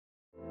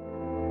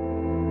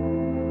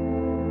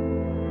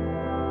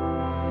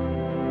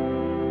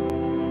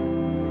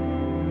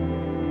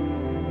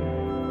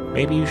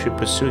maybe you should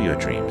pursue your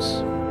dreams.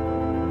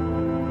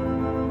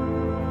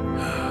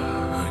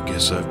 I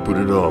guess I've put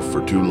it off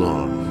for too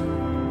long.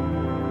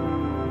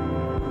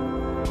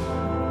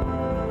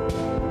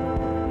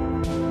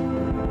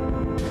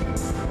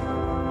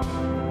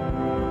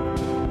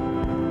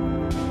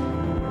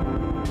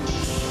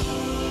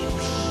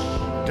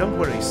 Don't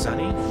worry,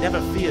 Sonny.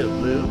 Never fear,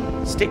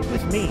 Blue. Stick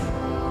with me.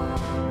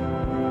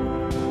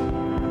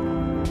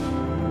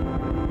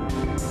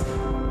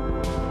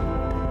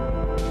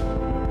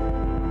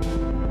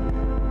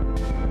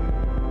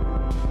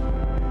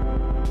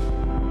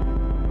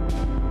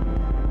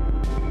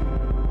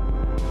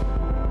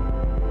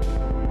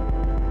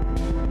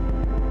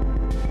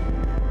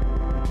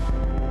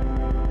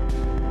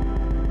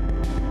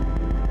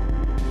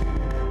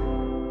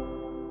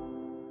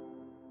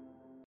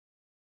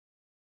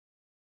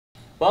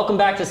 Welcome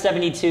back to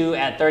 72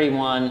 at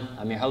 31.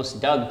 I'm your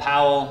host, Doug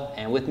Powell,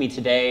 and with me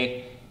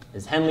today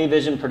is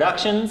Henlivision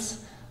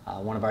Productions,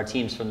 one of our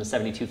teams from the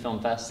 72 Film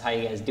Fest. How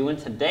you guys doing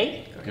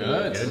today?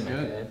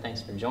 Good.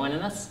 Thanks for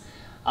joining us.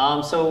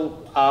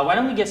 Why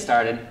don't we get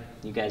started?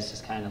 You guys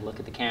just kind of look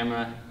at the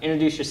camera,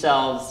 introduce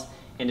yourselves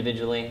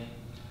individually.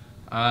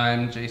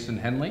 I'm Jason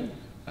Henley.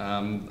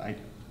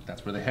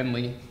 That's where the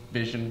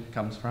Henlivision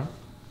comes from.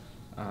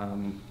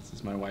 This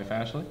is my wife,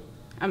 Ashley.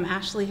 I'm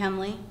Ashley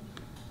Henley,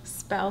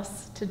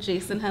 spouse to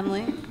Jason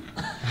Henley.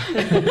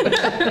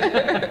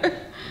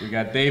 We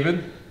got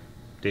David.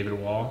 David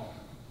Wall,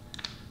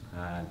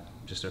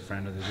 just a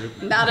friend of the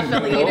group. Not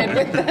affiliated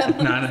with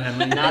them. Not a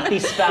Henley. Not the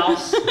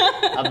spouse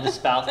of the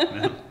spouse.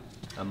 No.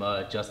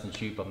 I'm Justin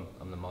Sheep.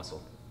 I'm the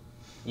muscle.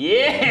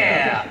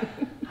 Yeah!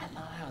 I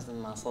thought I was the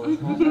muscle this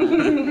whole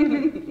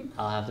time.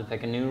 I'll have to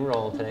pick a new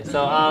role today.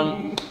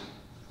 So,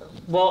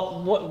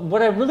 well,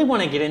 what I really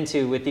want to get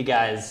into with you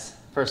guys,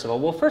 first of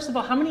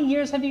all, how many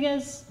years have you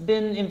guys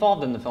been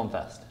involved in the Film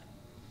Fest?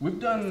 We've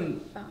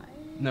done 5.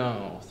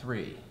 No,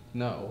 3.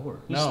 No, 4.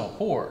 No,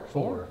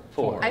 4.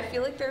 4. I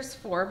feel like there's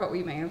 4, but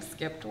we may have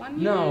skipped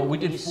one. No, we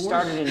did You 4.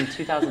 started in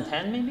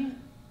 2010, maybe?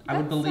 I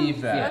would believe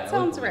that. That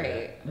sounds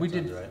right. We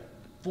did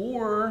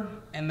 4,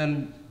 and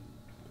then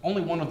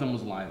only one of them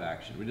was live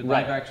action. We did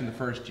live action the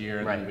first year,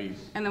 and then we.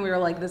 And then we were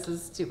like, this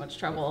is too much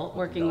trouble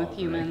working with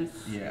humans.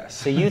 Yes.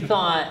 So you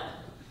thought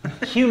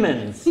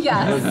humans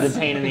Yes. was the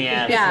pain in the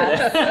ass?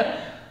 Yeah.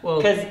 Well,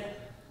 Because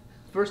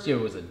first year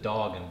was a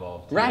dog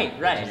involved. too, Right.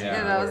 which is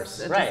Yeah, that was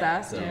a Right.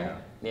 disaster.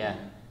 yeah,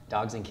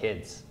 dogs and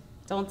kids.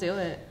 Don't do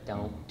it.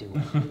 Don't do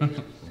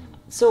it.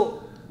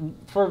 So,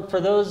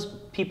 for those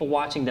people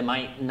watching that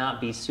might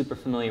not be super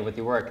familiar with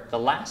your work, the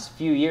last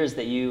few years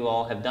that you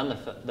all have done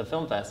the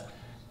Film Fest,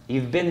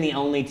 you've been the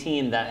only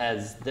team that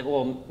has,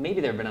 well, maybe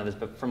there have been others,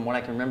 but from what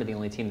I can remember, the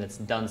only team that's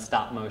done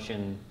stop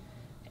motion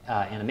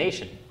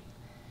animation.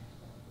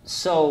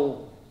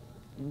 So,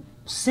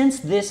 since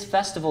this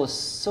festival is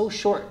so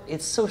short,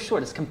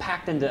 it's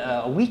compact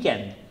into a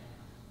weekend,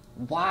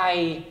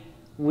 why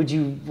would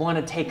you want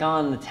to take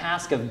on the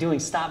task of doing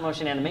stop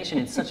motion animation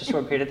in such a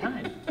short period of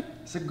time?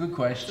 It's a good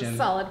question. It's a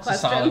solid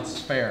question.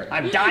 It's fair.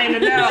 I'm dying to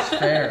know. It's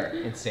fair.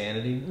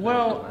 Insanity.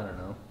 Well, I don't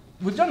know.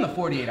 We've done the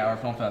 48-hour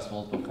film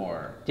festivals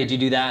before. Did you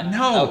do that?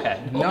 No.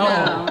 Okay.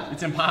 No.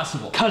 It's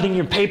impossible. Cutting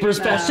your papers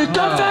faster. No.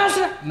 Go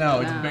faster.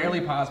 No, it's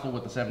barely possible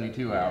with the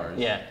 72 hours.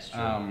 Yeah, it's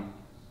true.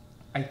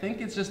 I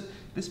think it's just,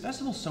 this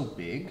festival's so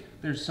big,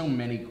 there's so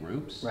many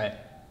groups. Right.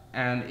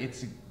 And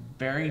it's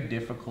very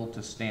difficult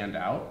to stand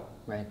out.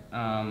 Right.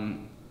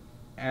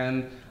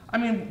 And I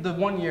mean, the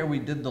one year we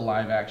did the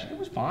live action, it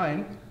was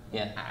fine.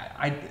 Yeah.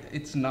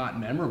 It's not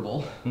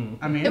memorable.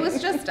 I mean, It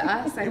was just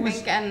us, I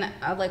think, and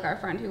like our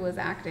friend who was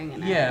acting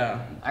in it.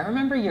 Yeah. I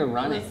remember your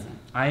running.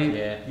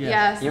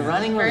 Yes. Your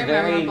running was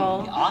very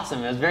memorable.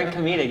 awesome. It was very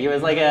comedic. It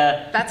was like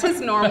a. That's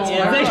his normal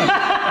work.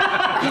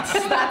 That's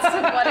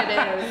what it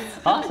is.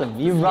 Awesome.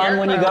 You run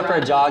when you go for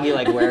a jog. You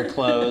like wear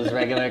clothes,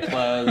 regular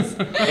clothes,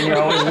 and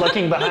you're always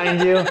looking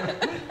behind you.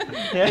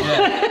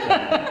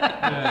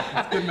 Yeah,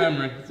 it's good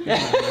memory.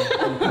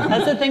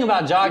 That's the thing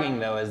about jogging,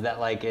 though, is that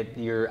like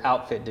your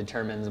outfit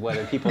determines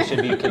whether people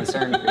should be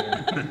concerned for you.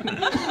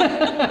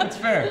 That's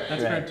fair.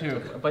 That's fair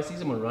too. If I see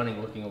someone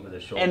running, looking over their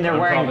shoulder, And they're I'm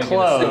wearing probably gonna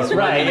clothes, start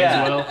right? running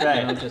Yeah, as well,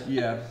 right. You know, just,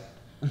 Yeah.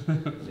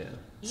 yeah.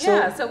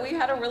 Yeah, so we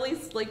had a really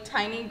like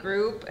tiny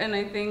group, and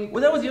I think.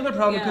 Well, that was the other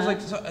problem because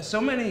Yeah. like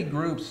so many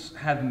groups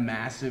have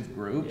massive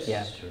groups. Yeah.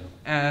 That's true.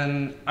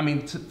 And I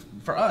mean,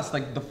 for us,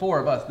 like the 4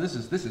 of us, this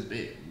is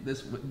big.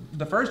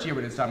 The first year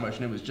we did stop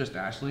motion, it was just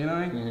Ashley and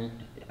I. Mm-hmm.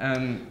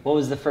 And What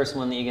was the first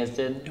one that you guys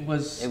did? it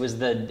was the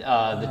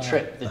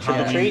trip, the trick or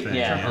Halloween treat, thing.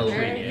 yeah.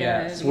 Very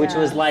Yeah. good. Which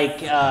was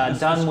like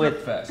done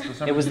with. Fest.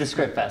 It was the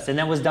Script Fest, and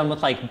that was done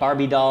with like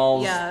Barbie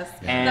dolls. Yes.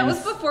 And That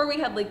was before we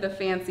had like the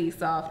fancy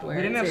software.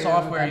 We didn't have too,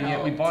 software that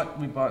yet. We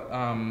helped. bought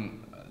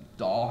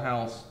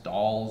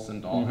dolls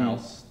and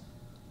dollhouse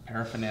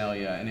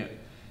paraphernalia, and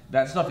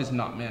that stuff is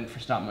not meant for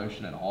stop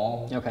motion at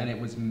all. Okay. And it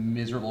was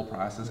miserable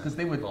process because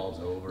they would Falls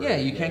over. Yeah,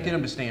 you can't get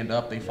them to stand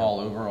up. They fall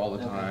over all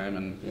the time,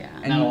 and Yeah.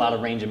 Not a lot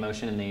of range of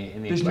motion in the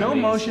there's no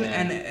extremities, motion,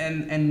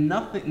 yeah. and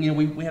nothing. You know,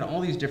 we had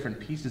all these different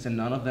pieces, and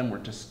none of them were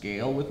to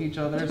scale with each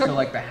other. So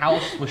like the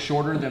house was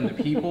shorter than the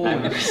people.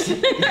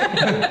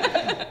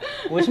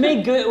 Which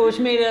made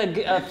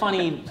a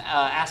funny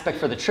aspect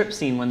for the trip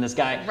scene when this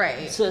guy.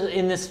 Right. So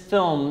in this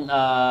film,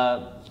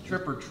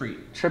 Trip or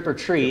treat. Trip or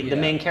Treat, the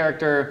Yeah. main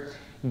character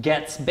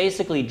gets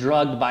basically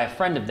drugged by a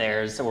friend of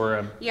theirs or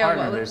a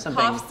partner or with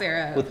something cough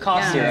syrup. with cough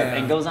Yeah. syrup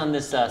and goes on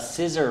this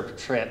scissor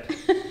trip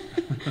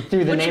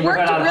through the Which neighborhood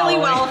worked on really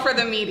Halloween. well for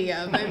the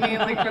medium. I mean,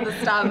 like for the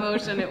stop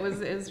motion, it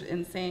was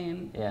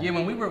insane. Yeah. Yeah,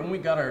 when we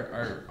got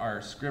our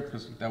script,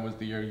 because that was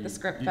the year The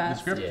script the fest.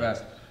 script Yeah.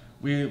 fest,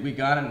 we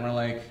got it and we're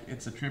like,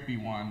 it's a trippy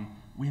one.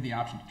 We had the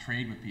option to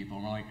trade with people,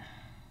 and we're like,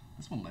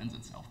 this one lends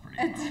itself pretty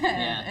It well. did.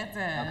 Yeah. It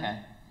did. Okay.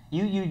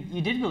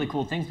 You did really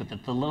cool things with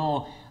it. The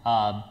little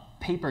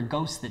paper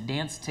ghosts that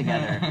danced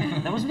together.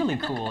 That was really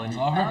cool. And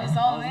all That was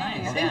all me. nice,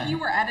 I think yeah. you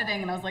were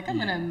editing, and I was like, I'm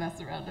gonna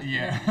mess around with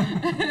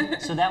Yeah.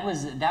 so that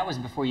was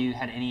before you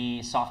had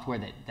any software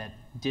that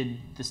did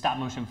the stop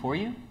motion for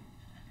you?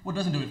 Well, it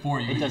doesn't do it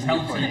for you. It doesn't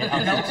helps do it for you. It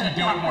helps you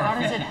do it more How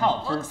does it efficiently.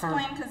 help? We'll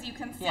explain because you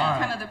can see Yeah.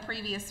 kind of the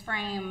previous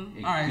frame.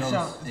 It All right, goes,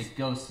 so- it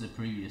goes to the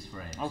previous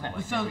frame. Okay. So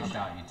like So- every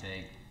shot you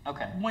take.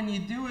 Okay. When you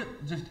do it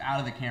just out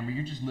of the camera,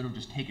 you're just literally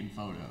just taking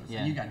photos. Yeah.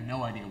 And you got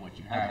no idea what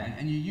you have. Okay.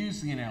 And you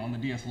use, on the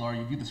DSLR,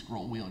 you do the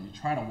scroll wheel and you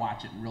try to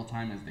watch it in real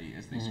time as they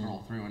Mm-hmm. scroll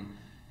through, and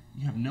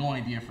you have no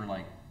idea for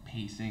like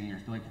pacing or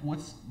like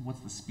what's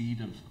the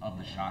speed of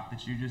the shot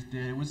that you just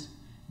did. It was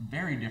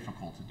very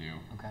difficult to do.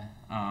 Okay.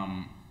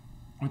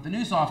 With the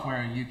new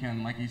software, you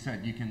can, like you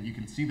said, you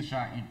can see the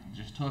shot you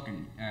just took,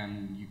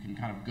 and you can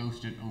kind of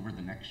ghost it over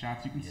the next shot,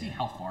 so you can see Yeah.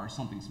 how far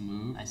something's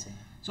moved. I see.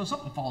 So if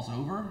something falls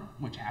over,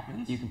 which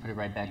happens, You can put it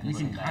right back in we the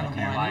can scene. kind of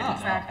Okay. line it up.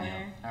 Exactly.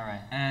 All right.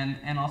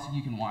 And also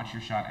you can watch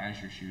your shot as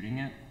you're shooting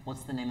it.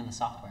 What's the name of the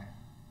software?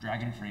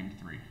 Dragon Frame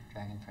 3.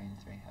 Dragon Frame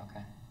 3.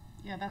 Okay.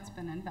 Yeah, that's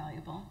been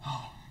invaluable.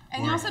 Oh,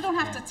 And you also don't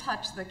have to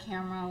touch the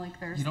camera. Like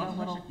there's you the don't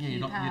little touch it. Yeah, you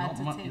keypad don't,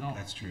 to you take. don't.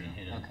 That's true.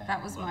 Hit it. Okay.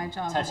 That was my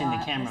job. Touching a the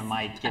lot, camera was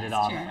might get it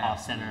off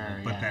texture.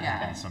 center. But that yeah.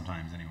 happens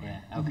sometimes anyway.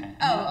 Yeah. Okay.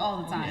 Oh,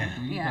 all the time. Yeah,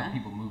 you've Yeah. got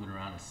people moving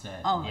around a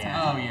set. All the Yeah.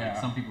 time. Oh yeah. Like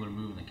some people are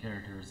moving the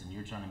characters, and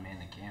you're trying to man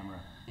the camera.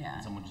 Yeah.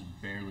 And someone just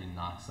barely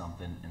knocks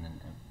something, and then.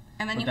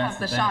 And then but you that's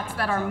have the benefit shots of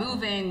that are software.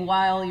 moving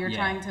while you're Yeah,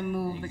 trying to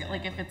move. Like if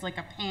exactly. it's like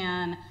a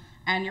pan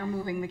and you're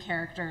moving the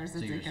characters, So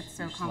you're, it gets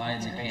so you're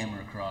sliding the complicated.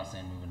 camera across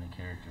and moving the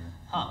character.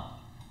 Huh.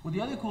 Well, the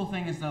other cool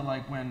thing is that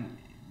like when,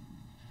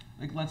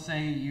 like let's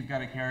say you've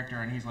got a character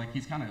and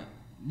he's kind of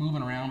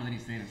moving around, but then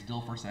he's standing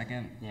still for a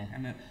second. Yeah.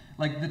 And then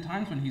like the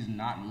times when he's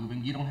not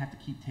moving, you don't have to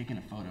keep taking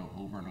a photo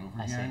over and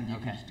over I see, again. You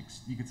okay. can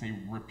just you could say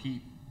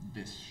repeat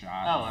this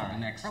shot Oh, for alright. the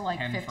next For, like,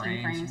 10 15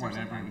 frames, frames or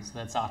whatever. something. So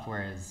that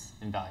software is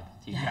invaluable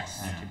to you.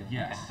 Yes. What you're doing.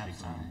 Yes. Okay.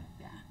 Absolutely.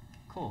 Yeah.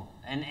 Cool.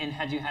 And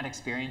had you had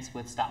experience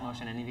with stop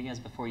motion, any of you guys,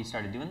 before you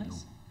started doing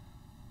this?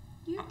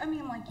 I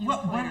mean, like you. Well,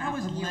 played when it I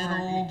was when you were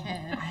little, a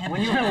kid. I had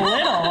When the you were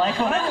little, like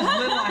When I what? was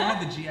little, I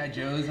had the GI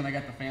Joes and I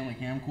got the family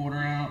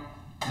camcorder out.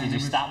 and Did it you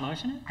was- stop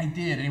motion it? I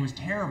did, and it was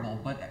terrible.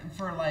 But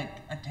for like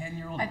a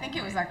 10-year-old, I think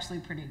it was actually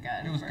pretty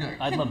good. It was for- good.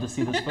 I'd love to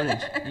see this footage.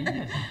 Yeah, you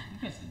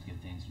guys did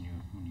good things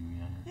when you were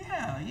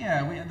younger.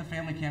 Yeah. We had the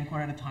family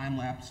camcorder, had a time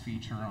lapse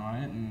feature on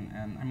it,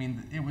 and I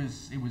mean, it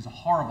was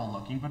horrible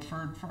looking, but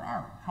for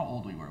how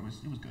old we were, it was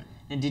good.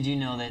 And did you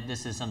know that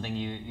this is something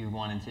you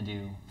wanted to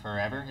do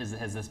forever?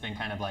 Has this been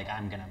kind of like,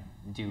 I'm gonna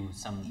do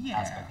some Yeah.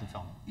 aspect of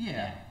film?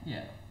 Yeah.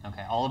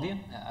 Okay, all of you?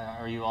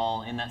 Are you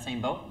all in that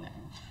same boat?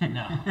 No.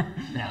 No.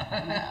 No,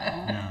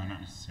 not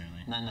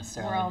necessarily. Not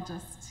necessarily. We're all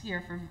just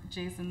here for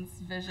Jason's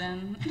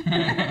vision.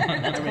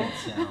 That's cool.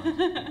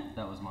 Sound.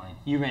 That was my.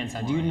 You ran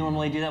sound. Do you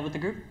normally do that with the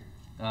group?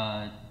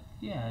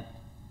 Yeah,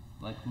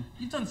 like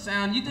You've done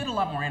sound. You did a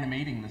lot more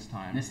animating this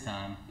time. this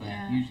time. But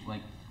Yeah. usually,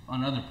 like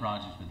on other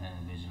projects with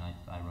Henlivision,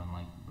 I run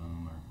like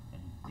boom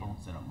or Cool.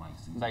 set up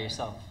mics. By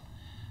yourself?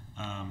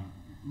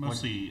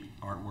 Mostly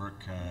artwork,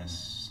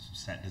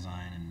 set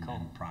design, and, Cool.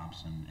 and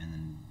props, and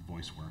then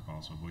voice work,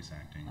 also voice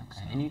acting.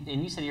 Okay. So,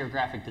 And you said you're a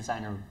graphic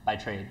designer by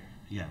trade.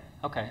 yeah.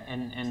 Okay.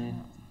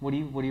 And what do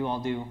you all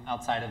do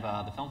outside of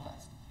the film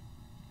fest?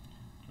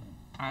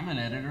 I'm an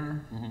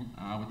editor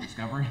with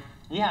Discovery.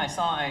 Yeah, I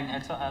saw.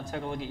 I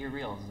took a look at your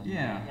reels. And,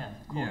 Yeah. Yeah.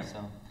 Cool. Yeah.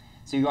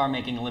 So you are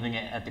making a living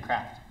at the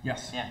craft.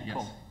 Yes. Yeah. Yes.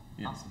 Cool.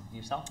 Yes. Awesome.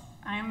 Yourself?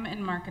 I'm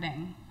in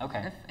marketing.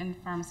 Okay. In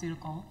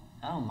pharmaceutical.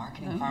 Oh,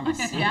 marketing Yeah.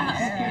 pharmaceuticals.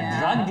 Yeah. You're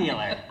a drug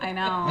dealer. I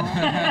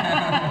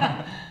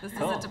know. This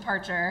Cool. is a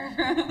departure.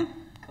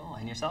 Cool.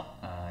 And yourself?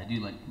 I do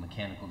like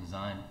mechanical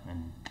design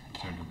and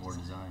circuit board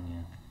design.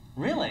 Yeah.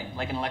 Really?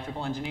 Like an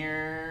electrical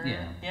engineer?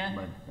 Yeah. Yeah.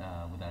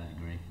 But without a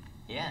degree.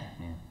 Yeah.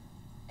 Yeah.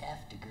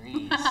 F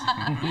degrees.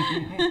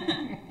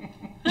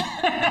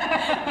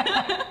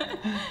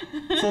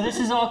 So this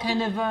is all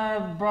kind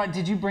of brought.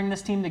 Did you bring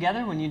this team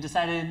together when you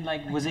decided?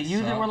 Like, was it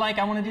you that So. were like,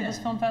 I want to do this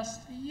Yeah. film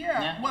fest?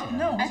 Yeah. Yeah. Well, Yeah.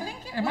 no. I think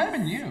it might have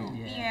been you.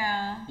 Yeah.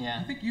 Yeah. I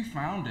Yeah. think you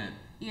found it.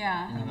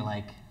 Yeah. And you were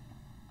like,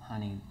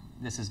 honey,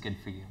 this is good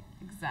for you.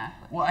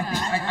 Exactly. Well,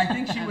 I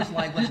think she was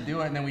like, let's do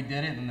it, and then we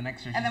did it, and the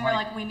next year she's And then we're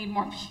like, we need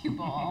more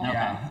people.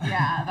 Yeah.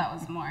 Yeah, that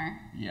was more.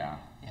 Yeah.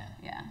 Yeah.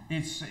 Yeah.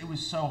 It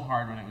was so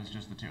hard when it was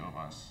just the two of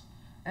us.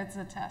 It's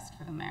a test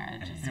for the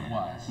marriage. is It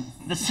what was. is.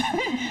 The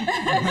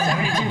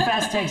 72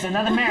 Fest takes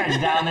another marriage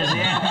down this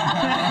year.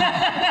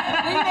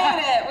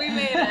 We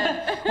made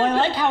it. Well, I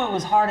like how it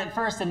was hard at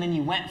first, and then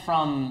you went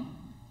from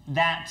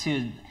that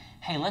to,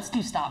 hey, let's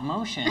do stop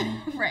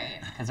motion. Right.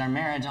 Because our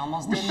marriage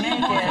almost didn't make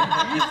it.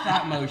 It's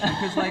stop motion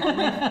because like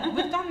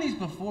we've done these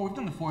before. We've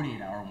done the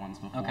 48-hour ones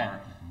before. Okay.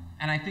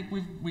 And I think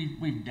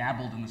we've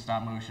dabbled in the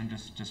stop motion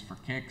just for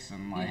kicks,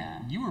 and like Yeah.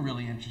 you were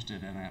really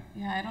interested in it.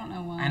 Yeah, I don't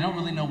know why. I don't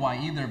really know why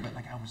either, but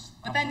like I was.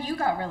 But then you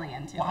got really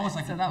into Well, it. I was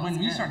like, so that when was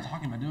we good. started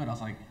talking about doing it, I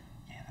was like,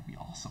 yeah, that'd be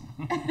awesome.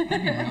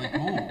 That'd be really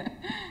cool.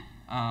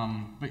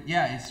 But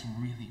yeah, it's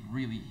really,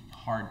 really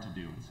hard to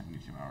do in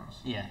 72 hours.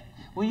 Yeah.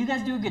 Well, you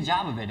guys do a good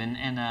job of it,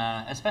 and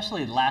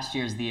especially last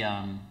year's the.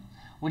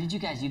 What did you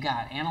guys? You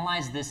got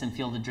Analyze This and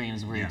Field of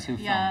Dreams were your two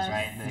films, Yes,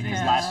 right? Because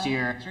yeah. last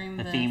year Dream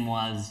the This. theme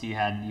was you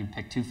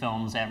picked two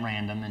films at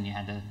random, and you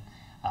had to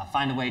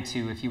find a way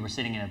to, if you were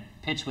sitting in a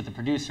pitch with the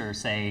producer,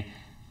 say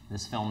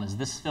this film is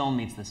this film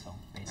meets this film,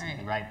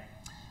 basically, right?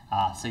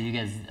 So you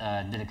guys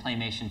did a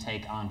claymation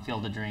take on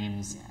Field of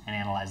Dreams and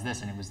Analyze This,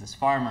 and it was this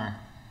farmer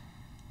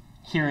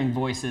hearing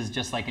voices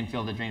just like in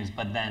Field of Dreams,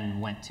 but then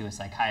went to a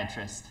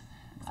psychiatrist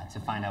to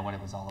find out what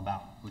it was all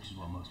about. Which is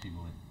what most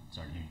people would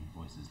start hearing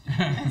voices.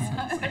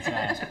 That's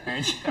right.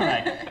 Very true,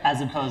 right.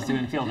 As opposed to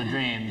in Field of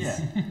Dreams,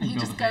 He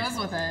just goes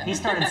with it. he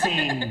started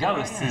seeing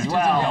ghosts as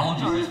well.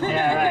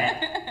 Yeah, right.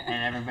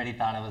 And everybody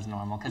thought it was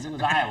normal because it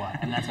was Iowa,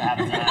 and that's what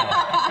happens in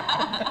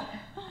Iowa.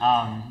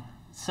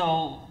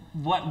 So,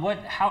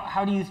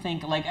 how do you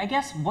think? Like, I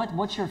guess,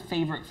 what's your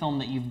favorite film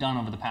that you've done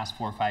over the past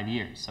 4 or 5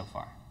 years so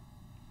far?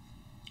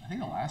 I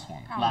think the last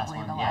one. Probably Last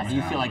one, the yeah. last Do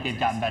you one. feel like they've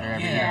gotten better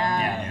every year?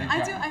 Yeah.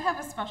 Yeah. I have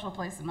a special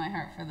place in my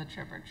heart for the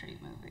Trick or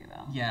Treat movie,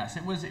 though. Yes,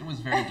 it was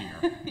very dear.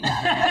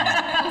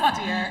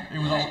 Dear. It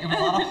was a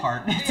lot of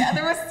heart. Yeah,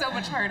 there was so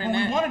much heart in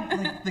Well, we it. wanted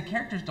like the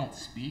characters don't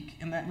speak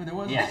in that. There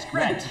was Yeah, a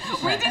script.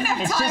 We didn't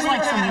have It's time. just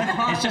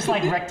like it's just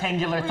like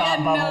rectangular thought had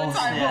no bubbles.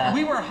 time. Yeah.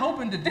 We were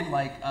hoping to do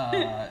like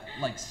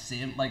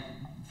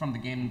from the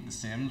game The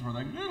Sims, where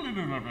like we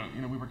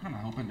were kind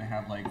of hoping to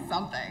have like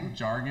Something.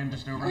 jargon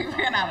just over. We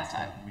ran out of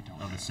time. We don't.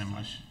 Oh, the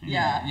Simlish?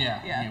 Yeah.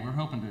 Yeah. We're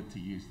hoping to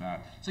use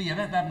that. So yeah,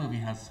 that movie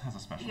has a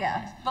special Yeah,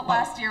 place. but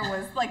last year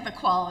was like the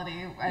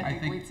quality. I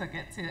think we think- took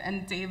it to,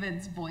 and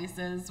David's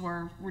voices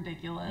were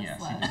ridiculous Yes,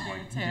 he last did year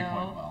quite, too. he did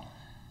quite well.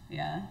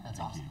 Yeah. That's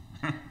awesome.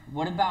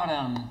 What about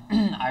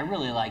I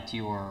really liked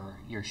your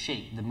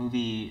Shape, the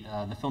movie,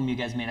 the film you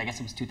guys made. I guess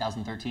it was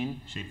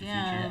 2013. Shape the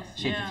Yeah.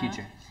 Future? Shape the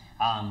Future.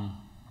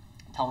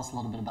 Tell us a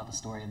little bit about the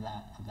story of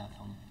that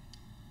film.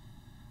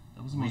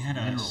 That was the We most had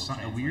a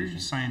literal weird translation.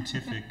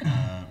 scientific,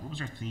 what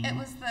was our theme? It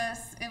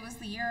was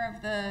the year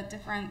of the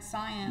different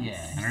science,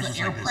 Yeah. And ours the was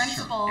air like this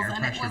principles, air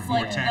and it pressure was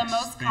like the vortex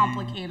most thing.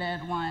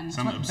 complicated one.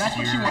 Some That's what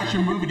you obscure- want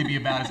your movie to be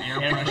about, is air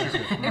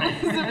pressure.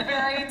 It was a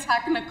very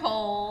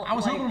technical. I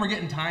was like, hoping we're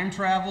getting time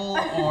travel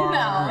or,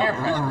 No. or, Or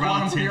quantum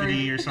relativity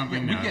theory. or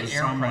something. We No, get it was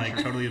air some like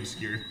pressure. totally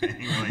obscure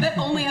thing. Like, that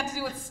only had to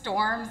do with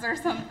storms or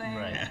something.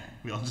 Right. yeah,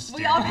 we all just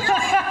We stared all at each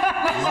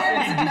we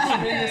learned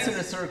nothing. this in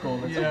a circle.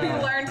 That's We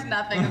learned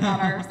nothing about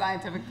our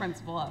scientific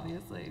principle,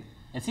 obviously.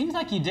 It seems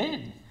like you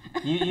did.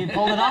 You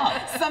pulled it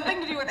off.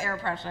 Something to do with air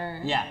pressure.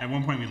 Yeah. At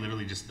one point, we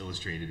literally just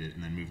illustrated it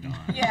and then moved on.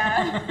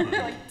 Yeah.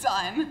 Like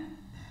done.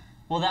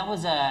 Well, that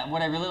was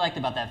what I really liked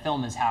about that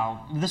film is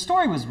how the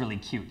story was really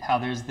cute. How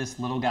there's this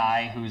little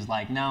guy who's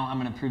like, no, I'm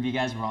going to prove you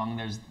guys wrong.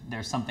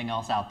 There's something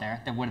else out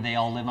there. That, what do they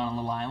all live on a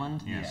little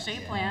island? Yeah.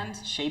 Shapeland.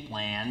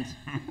 Shapeland.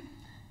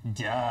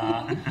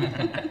 Duh.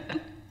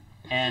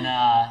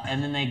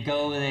 And then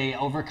they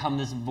overcome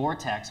this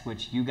vortex,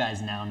 which you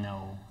guys now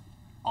know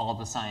all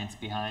the science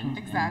behind.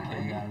 Exactly.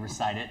 And can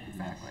recite it.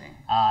 Exactly.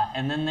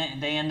 And then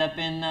they end up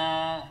in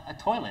a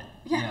toilet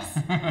Yes.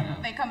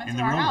 They come into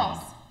the our real house.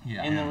 world.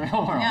 Yeah. in the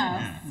real world.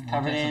 Yes.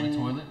 Covered Vortex of in a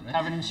toilet, right?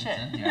 covered in Makes shit.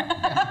 sense. Only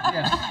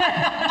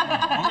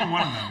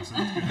one of them, so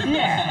it's good.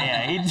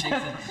 Yeah, he just,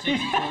 Shakes the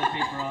toilet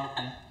paper off.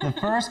 Yeah. the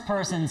first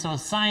person, so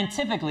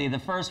scientifically, the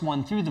first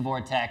one through the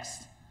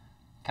vortex,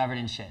 covered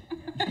in shit.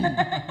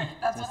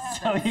 That's what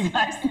So happens. you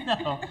guys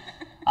know.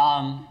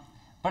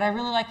 But I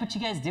really like what you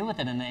guys do with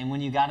it, and when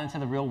you got into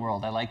the real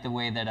world, I like the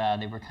way that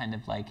they were kind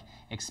of like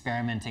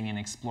experimenting and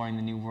exploring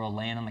the new world,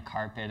 laying on the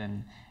carpet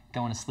and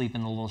going to sleep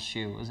in the little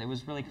shoe. It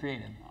was really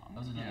creative. That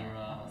was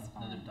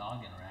another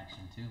dog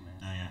interaction too, man.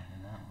 Oh, yeah.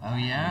 In that one. Oh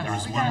yeah. There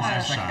was We one gotta,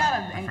 last we shot.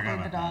 gotta I forgot include the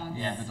about that. dogs.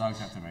 Yeah, the dogs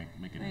have to make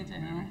it They into the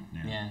do. movie.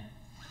 Yeah.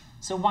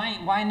 So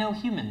why no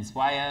humans?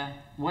 Why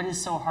what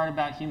is so hard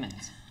about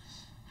humans?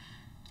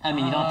 I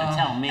mean, you don't have to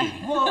tell me.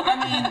 Well,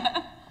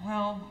 I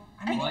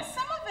mean, I think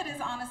some of it is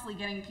honestly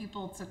getting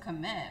people to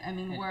commit. I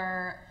mean,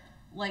 we're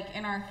like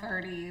in our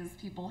 30s,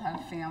 people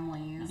have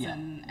families Yeah.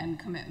 and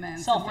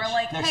commitments. Selfish. And we're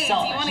like, They're hey, do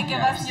selfish. you want to give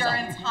Yeah. us your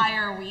Selfish.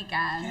 entire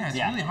weekend? yeah, it's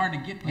Yeah. really hard to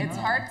get people. It's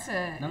hard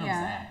to, None of us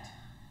yeah. act.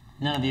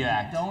 None of you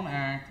act. Don't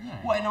act. Right.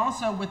 Well, and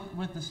also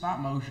with the stop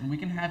motion, we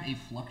can have a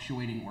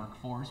fluctuating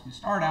workforce. We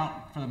start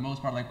out, for the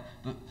most part,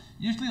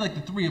 usually like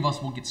the three of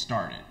us will get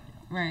started.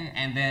 Right.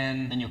 And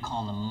then Then you'll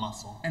call them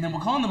muscle. And then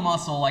we'll call in the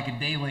muscle like a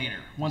day later,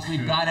 once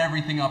we've got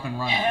everything up and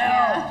running.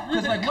 Yeah.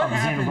 Because like what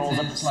Comes in, rolls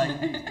happens up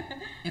is the like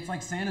it's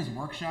like Santa's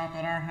workshop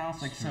at our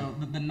house. Like so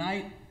the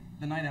night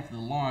after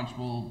the launch,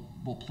 we'll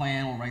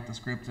plan, we'll write the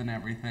script and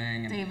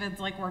everything. And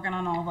David's like working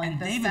on all like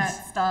the David's-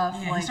 set stuff.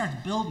 Yeah, like, he starts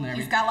building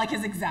everything. He's got like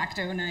his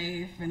X-Acto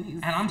knife and he's.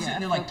 And I'm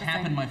sitting there like focusing.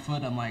 tapping my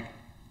foot. I'm like,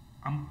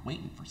 I'm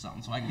waiting for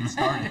something so I can get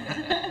started.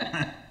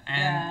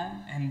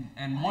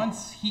 And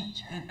once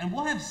and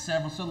we'll have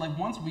several. So like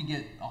once we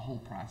get a whole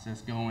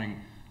process going,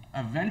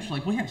 eventually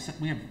we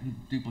have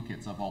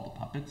duplicates of all the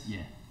puppets. Yeah.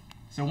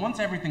 So once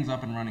everything's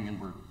up and running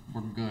and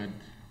we're good,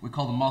 we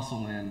call the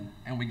muscle in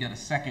and we get a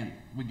second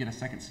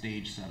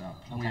stage set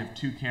up. We have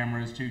two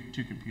cameras, two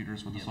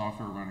computers with the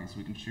software running, so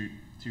we can shoot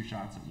 2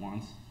 shots at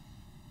once.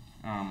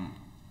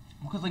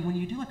 Because like when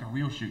you do like a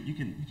real shoot, you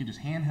can just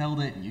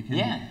handheld it and you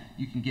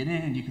can get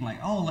in and you can like,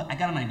 oh, I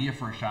got an idea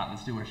for a shot,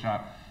 let's do a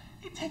shot.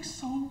 It takes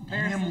so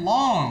damn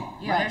long.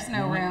 Yeah, there's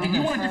no room. If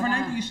you want a for different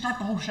that. angle, you start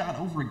the whole shot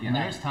over again. And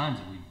there's times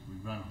that we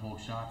run whole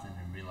shots and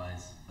then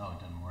realize, oh, it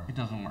doesn't work. It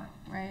doesn't work.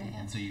 Right.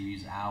 And so you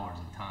use hours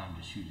of time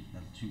to shoot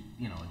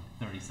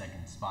a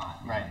 30-second spot.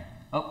 You're Right. like,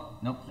 oh,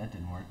 nope, that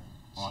didn't work.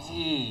 Awesome.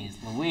 Jeez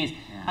Louise.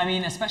 I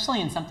mean,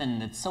 especially in something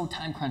that's so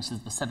time crunched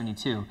as the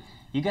 72,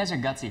 you guys are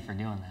gutsy for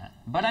doing that.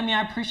 But I mean,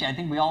 I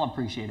think we all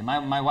appreciate it.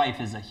 My wife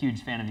is a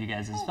huge fan of you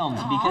guys' films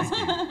because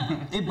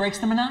it breaks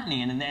the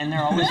monotony and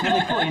they're always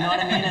really cool. You know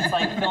what I mean? It's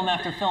like film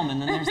after film, and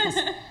then there's this,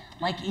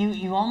 like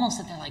you almost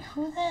sit there like,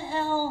 who the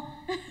hell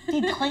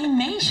did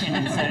claymation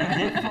instead of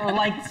it for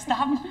like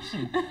stop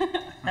motion?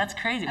 That's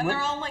crazy. And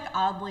they're all like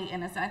oddly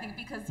innocent. I think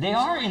because They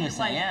are usually, innocent,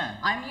 like, yeah.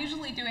 I'm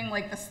usually doing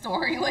like the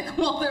story like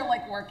while they're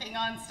like working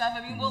on stuff.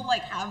 I mean, we'll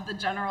like have the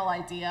general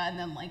idea and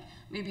then like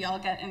maybe I'll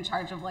get in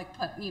charge of like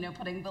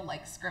putting the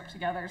like script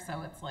together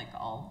so it's like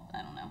all,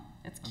 I don't know,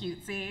 it's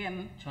cutesy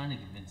and. Trying to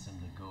convince them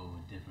to go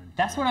a different.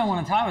 That's what I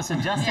want to talk about. So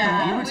Justin,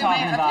 you were we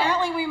talking might, about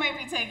apparently we might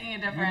be taking a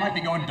different. We might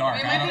be going dark.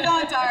 We might be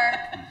going dark.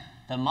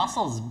 the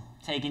muscles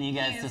taking you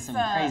guys to some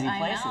crazy I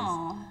places.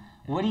 know.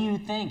 What do you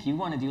think? You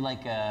want to do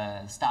like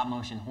a stop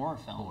motion horror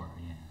film? Horror,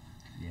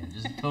 yeah,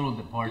 just a total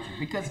departure.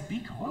 Because Be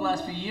cool. the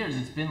last few years,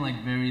 it's been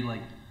like very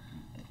like.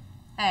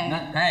 Hey.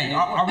 Hey,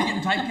 are we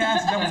getting typecast?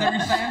 Is that what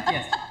you're saying?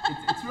 Yes,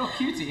 it's real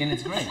cutesy and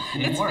it's great.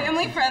 And It's it works.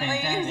 family It's friendly.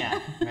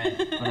 fantastic. Yeah,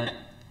 right. But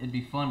it'd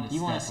be fun to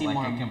You wanna step see like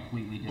more a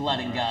completely different blood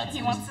and direction. guts.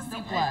 He wants to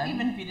see blood.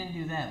 Even if you didn't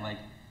do that, like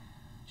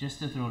just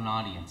to throw an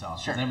audience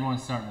off. Sure. Because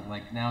everyone's starting to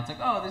like now it's like,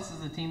 oh, this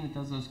is a team that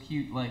does those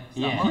cute like stop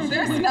Yeah. motion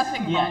There's flicks.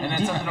 nothing Yeah, wrong And with then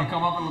do- something will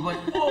come up and we'll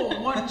be like,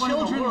 whoa, what The in the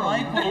children world?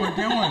 like what we're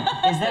doing.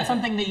 Is that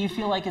something that you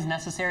feel like is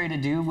necessary to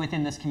do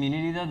within this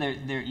community though?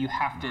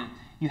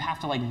 You have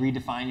to like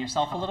redefine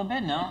yourself a little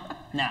bit? No?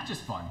 Nah.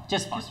 Just fun.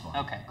 Just fun. Just fun.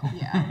 Okay, cool.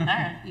 Yeah. All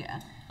right. Yeah.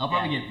 I'll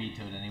probably get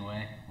vetoed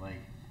anyway. Like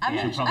I'm I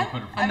should in- probably I'm-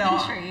 put it I'm No,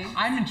 intrigued.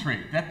 I'm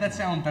intrigued. That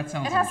sounds.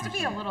 It has to be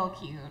a interesting. little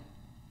cute.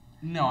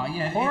 No,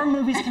 yeah. Horror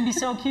movies can be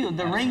so cute.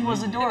 The Ring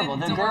was adorable.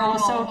 The girl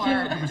was so Adorable cute.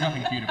 horror. There was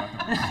nothing cute about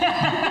the ring.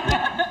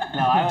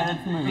 No,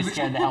 that movie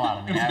scared the hell out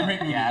of me. It was a great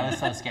movie. Yeah, I was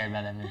so scared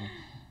by that movie.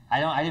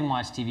 I didn't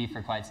watch TV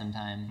for quite some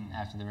time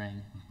after The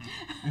Ring.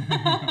 You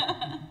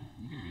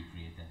can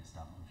recreate that in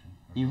stop motion.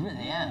 You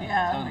really, yeah.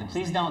 Yeah. Totally.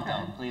 Please don't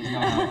though. Please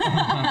don't.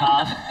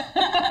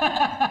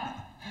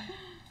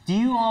 Do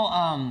you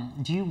all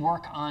do you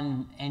work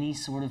on any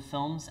sort of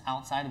films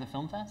outside of the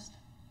film fest?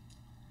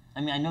 I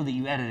mean, I know that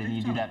you edit and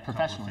you do that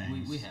professionally.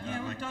 We have.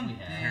 Yeah, we've done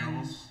have.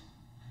 things.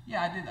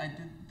 Yeah, I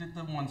did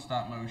the one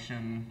stop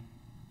motion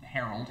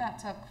Harold. That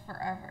took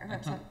forever.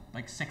 That took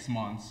like 6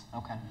 months.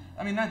 Okay.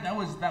 I mean, that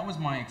was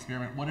my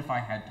experiment. What if I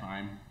had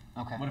time?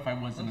 Okay. What if I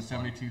was in the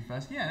 72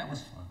 fest? Yeah, that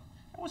was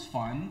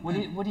fun.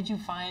 What did you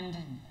find?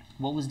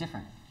 What was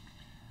different?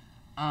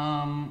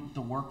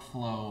 The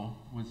workflow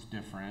was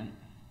different.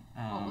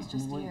 Well, it was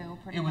just you,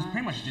 pretty It was much.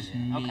 pretty much just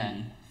me.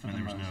 Okay. For And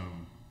the there was most. no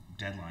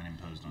deadline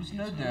imposed on There's you.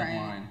 no so-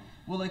 deadline.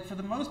 Well, like for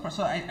the most part,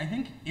 so I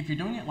think if you're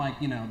doing it like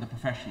the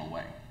professional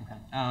way,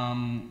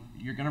 Okay.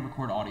 you're gonna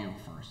record audio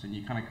first, and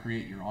you kind of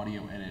create your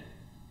audio edit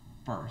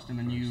first, and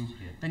then you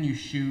yeah.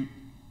 shoot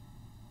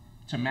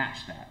to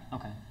match that.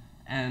 Okay.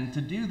 And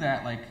to do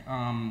that, like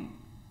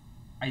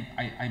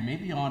I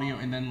made the audio,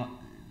 and then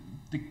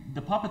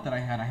the puppet that I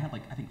had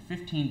like I think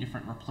 15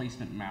 different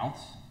replacement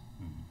mouths.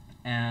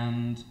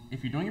 And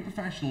if you're doing it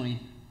professionally,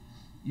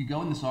 you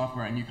go in the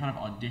software and you kind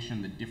of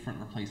audition the different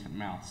replacement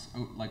mouths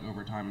like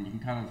over time, and you can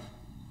kind of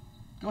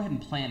go ahead and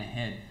plan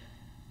ahead.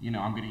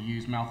 I'm going to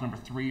use mouth number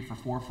 3 for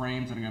 4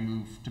 frames, and I'm going to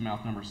move to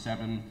mouth number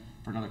 7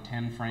 for another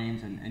 10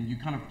 frames, and you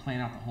kind of plan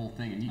out the whole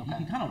thing, and you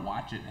can kind of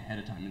watch it ahead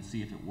of time and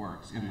see if it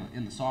works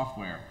in the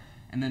software.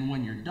 And then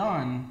when you're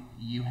done,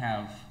 you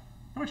have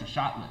pretty much a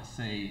shot list.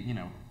 Say, I don't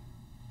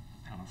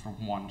know, for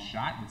one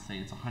shot, let's say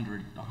it's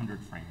 100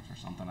 frames or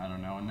something, I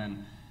don't know, and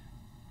then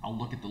I'll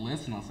look at the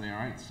list and I'll say, all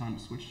right, it's time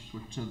to switch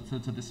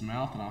to this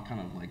mouth, and I'll kind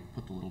of like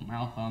put the little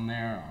mouth on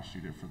there. I'll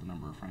shoot it for the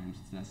number of frames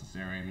that's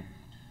necessary. And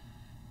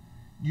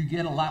you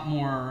get a lot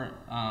more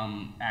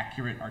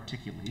accurate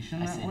articulation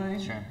that way.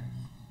 Sure.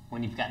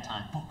 When you've got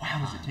time. But wow,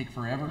 does it take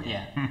forever?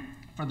 Yeah.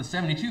 For the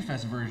 72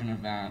 Fest version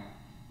of that,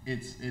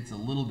 it's a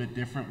little bit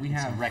different. We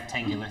It's have a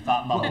rectangular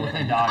thought bubble with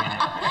a dog in it.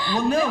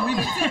 Well, no,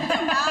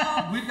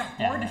 we've got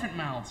four different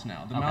mouths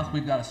now. The mouth,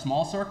 we've got a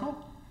small circle,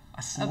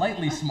 a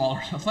slightly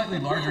smaller, a slightly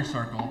larger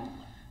circle.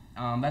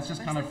 That's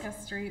just kind of like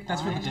a straight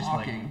that's for the line. Just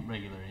talking. like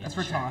regular. That's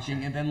for sure, talking,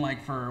 sure. and then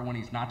like for when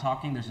he's not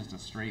talking, there's just a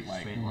straight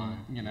line.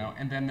 you know.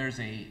 And then there's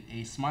a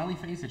smiley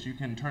face that you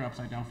can turn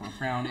upside down for a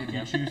frown if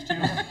you choose to.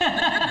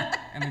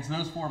 And it's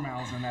those four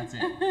mouths, and that's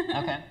it.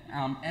 Okay.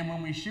 And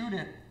when we shoot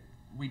it,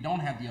 we don't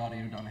have the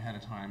audio done ahead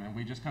of time, and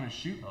we just kind of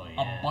shoot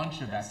a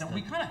bunch of that. That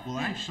we kind of Well,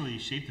 actually,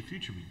 Shape the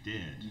Future we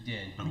did. You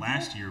did. But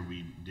last year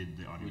we did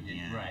the audio We at the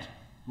did, end. right.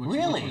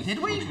 Really? Was, Did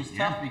we? Which was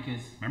Yeah. tough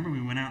because Remember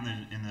we went out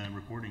in the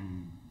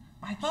recording.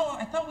 I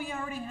thought we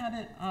already had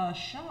it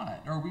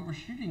shot, or we were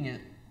shooting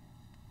it.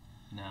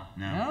 no,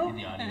 No.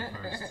 did the audio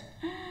first,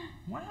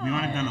 Wow. We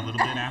might have done a little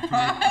bit after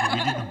it, but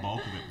we did the bulk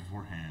of it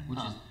beforehand. which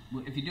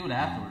is if you do it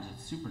afterwards,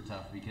 it's super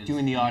tough because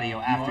Doing the audio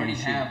you after already you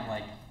shoot. have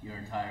like your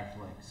entire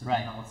flick. So Right.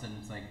 then all of a sudden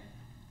it's like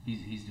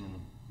he's doing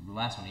the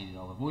last one. He did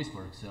all the voice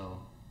work, so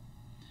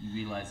you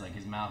realize like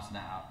his mouth's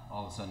now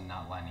all of a sudden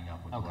not lining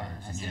up with Okay, words,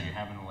 I and so see. you're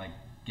having to like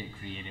get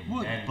creative Well,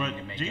 with editing to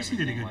But make Jason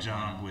did a everything good like job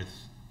line up. with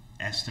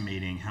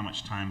estimating how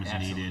much time is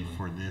needed Absolutely.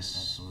 for this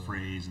Absolutely.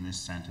 phrase and this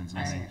sentence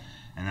and everything.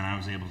 And then I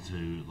was able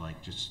to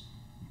like just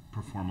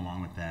perform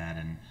along with that,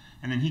 and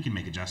then he can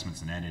make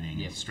adjustments in editing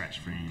Yep. and stretch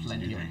frames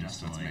Plenty and of do things.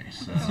 So adjustments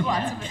like, made. so-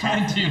 Lots of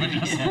Plenty of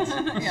adjustments.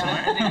 So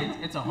I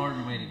think it's a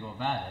harder way to go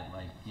about it,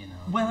 like you know.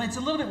 Well, it's a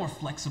little bit more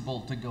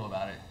flexible to go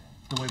about it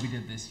the way we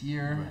did this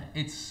year.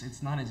 Right.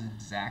 It's not as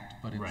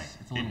exact, but it's Right.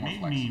 it's a little It more made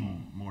flexible.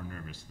 me more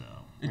nervous though.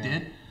 It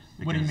did.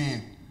 Because, What do you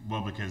mean?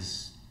 Well,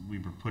 because we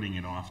were putting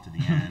it off to the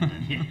end,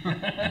 and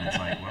it's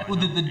like, well,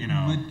 Well, you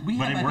know, we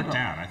but had, it I worked think,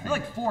 out. I think.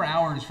 like 4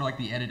 hours for like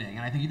the editing, and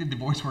I think you did the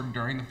voice work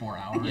during the 4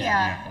 hours.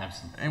 Yeah.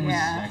 Absolutely. It was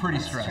Yeah, pretty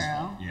that's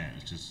stressful. true. Yeah,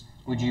 it's just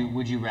Would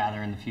you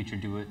rather in the future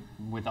do it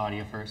with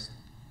audio first?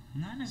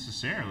 not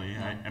necessarily.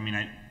 I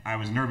mean, I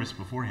was nervous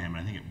beforehand,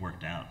 but I think it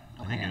worked out.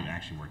 I think it Okay.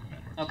 actually worked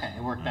better. Okay,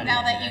 it worked better. Now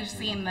than that it you've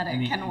actually seen that it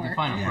And can the work.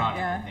 final yeah. product,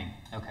 Yeah. I think,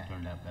 Okay.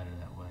 turned out better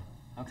that way.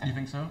 would. Do you Okay.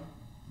 think so?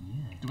 Yeah.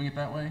 Doing it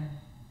that way,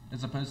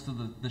 as opposed to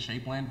the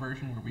Shapeland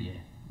version where we.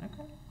 Yeah.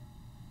 Okay.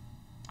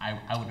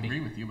 I would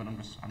agree with you, but I'm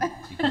because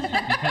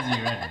of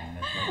your editing,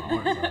 that's what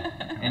it works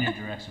like. And your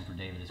direction for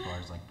David as far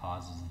as like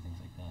pauses and things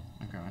like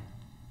that. okay.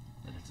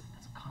 But it's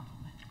a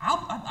compliment.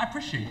 I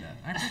appreciate that.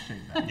 I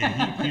appreciate that.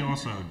 Yeah, he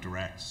also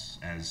directs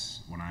as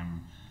when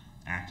I'm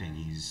acting.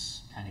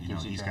 He's Kinda you know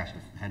gives you he's got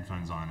direction. the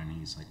headphones on and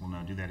he's like, well,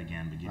 no, do that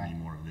again, but give Right. me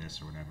more of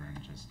this or whatever,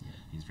 and just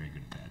he's very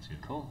good at that too.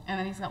 Cool. And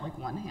then he's got like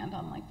one hand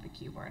on like the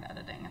keyboard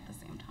editing at the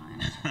same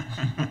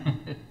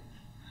time.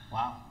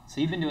 Wow. So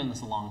you've been doing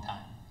this a long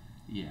time.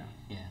 Yeah.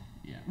 Yeah.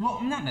 Yeah.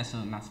 Well, not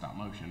necessarily not stop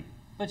motion.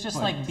 But just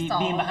But- like Just all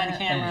being behind of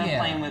a it. camera, Yeah.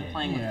 playing with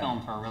Yeah.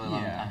 film for a really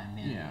long Yeah. time.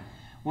 Yeah.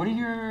 What are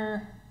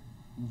your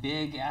do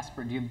you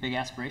have big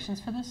aspirations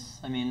for this?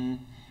 I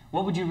mean,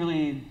 what would you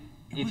really,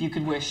 if you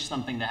could wish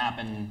something to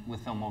happen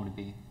with film, what would it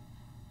be?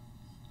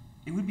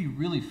 It would be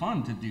really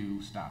fun to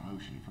do stop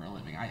motion for a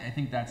living. I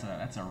think that's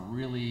a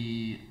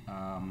really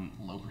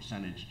low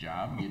percentage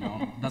job. You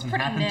know, doesn't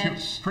pretty happen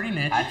niche. too pretty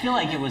niche. I feel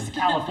like it was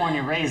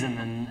California Raisin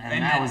and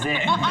that was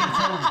it. I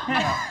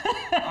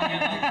got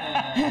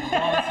like the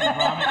Wallace and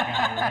Gromit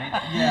guy,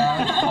 right?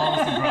 Yeah.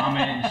 Wallace and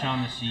Gromit and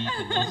Shaun the Sheep.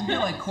 And It's a bit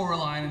like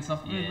Coraline and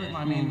stuff. Yeah. But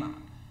I mean,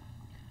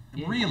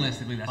 Yeah.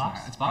 realistically, that's not.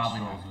 It's Box probably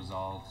Trolls not. was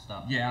all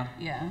stuff. Yeah.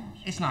 Yeah.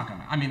 It's not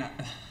gonna. I mean,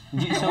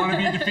 Do you- I so- want to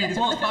be defeated. It's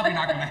probably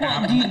not gonna Well,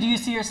 happen. do you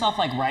see yourself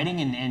like writing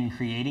and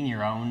creating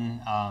your own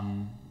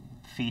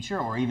feature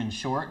or even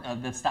short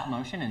that's stop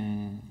motion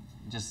and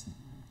just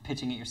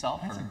pitching it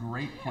yourself? That's or? a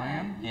great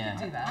plan. Yeah.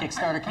 do that.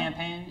 Kickstarter You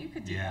campaign.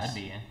 could do Yes. That'd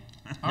be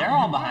it. They're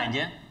all behind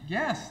you.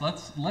 Yes.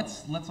 Let's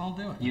all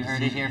do it. You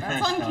heard it here that.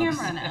 first. That's on folks.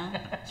 camera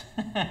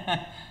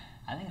now.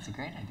 I think it's a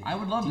great idea. I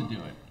would love to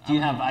do it. Do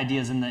you have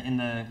ideas in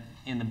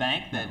the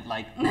bank that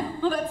like?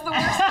 Well, that's the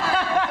worst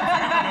part.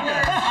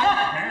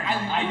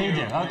 I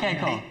do. Okay,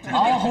 cool.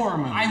 All horror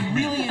movies. I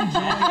really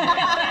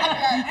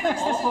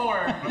enjoy. All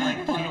four. But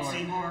like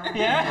cutesy horror.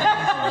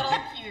 Yeah. A little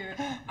cute.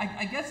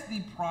 I guess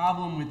the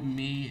problem with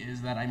me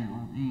is that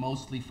I'm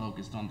mostly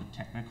focused on the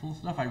technical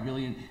stuff.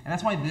 And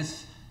that's why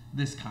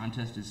this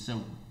contest is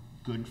so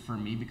good for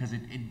me, because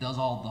it does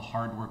all the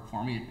hard work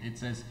for me. It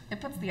says,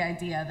 It puts the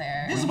idea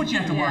there. this is what you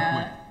have to work Yeah.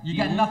 with. You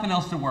got nothing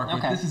else to work with.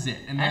 Okay. This is it.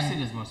 And Ashley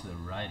then, does most of the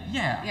writing.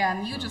 yeah. Yeah,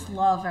 and you just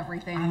love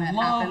everything I that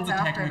love happens the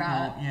after technical.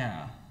 that.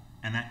 Yeah.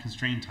 And that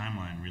constrained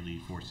timeline really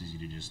forces you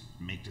to just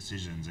make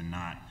decisions and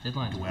not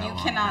Deadlines. dwell You on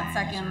cannot things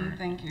second or-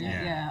 think.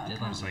 Yeah. Yeah.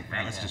 Deadlines It's like, are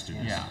right, let's just do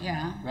this. Yeah.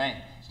 Yeah. Right.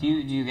 So. Do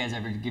you guys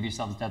ever give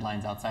yourselves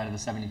deadlines outside of the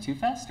 72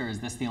 Fest, or is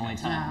this the only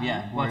time? No.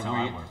 Yeah, Well, that's how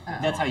I you- work.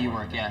 That's how you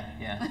work. Yeah,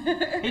 yeah.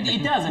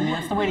 It does. I mean,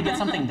 that's the way to get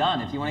something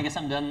done. If you want to get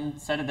something done,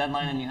 set a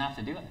deadline, and you have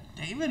to do it.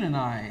 David and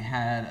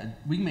I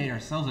we made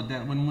ourselves a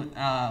deadline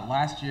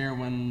last year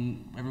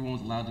when everyone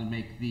was allowed to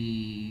make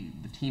the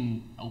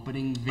team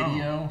opening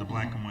video. Oh, the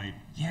black and white.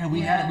 Yeah,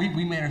 we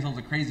made ourselves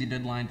a crazy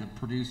deadline to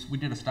produce. We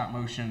did a stop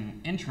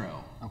motion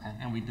intro. Okay.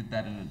 And we did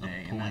that in a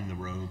day. And Pulling the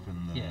rope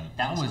and the. Yeah.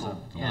 that was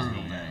cool. a Yeah.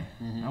 brutal day.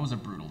 That was a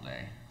brutal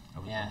day.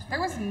 Yeah. There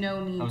was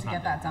no need was to not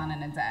get that done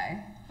in a day.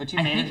 But you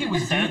I made think it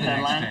was set due a the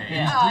next deadline. day.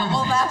 Yeah. Oh,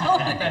 well,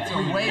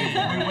 that'll, We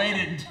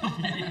waited until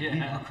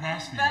You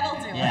procrastinated. that'll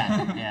do it.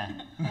 Yeah, yeah.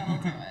 That'll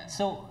do it.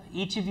 So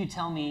each of you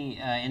tell me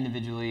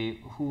individually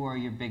who are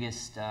your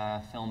biggest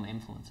film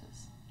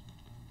influences.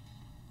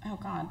 Oh,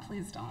 God,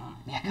 please don't.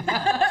 Yeah, come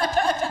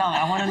on. Tell me,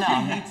 I want to She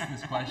know. hates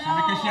this question No,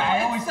 because I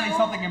it's always say so-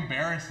 something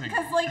embarrassing.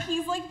 Because, like,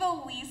 he's, like,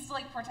 the least,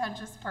 like,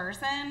 pretentious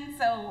person.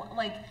 So,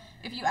 like,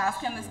 if you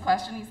ask him this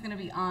question, he's going to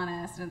be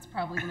honest, and it's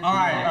probably going to be All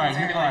right,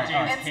 like, all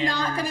right. It's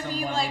not going to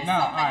be, like, No, all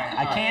something. right.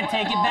 I can't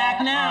take it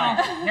back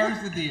now. Here's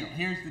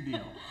the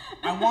deal.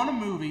 I want a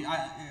movie.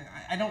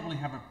 I don't really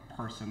have a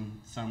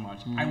person so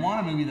much. I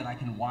want a movie that I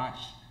can watch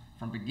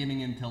from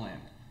beginning until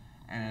end.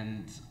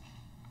 And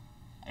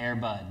Air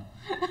Bud.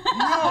 no.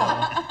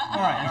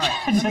 All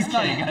right. Let me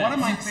tell you, one of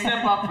my Step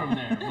favorite up from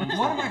there.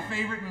 one of my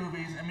favorite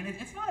movies. I mean,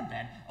 it's not a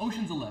bad.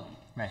 Ocean's 11.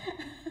 Right.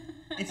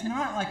 It's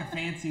not like a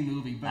fancy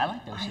movie, but I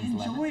like Ocean's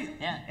enjoy 11. it.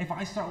 Yeah. If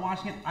I start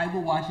watching it, I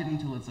will watch it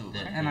until it's over. The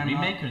and I'm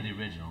remake not, or the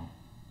original?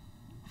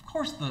 of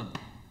course, the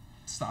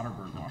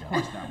Soderbergh one. Of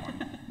course, that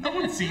one. No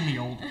one's seen the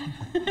old one.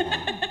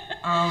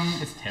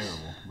 It's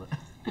terrible. But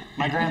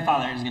My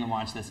grandfather is going to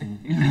watch this and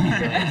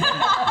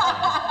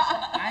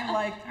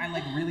I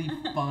like really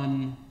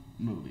fun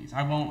movies.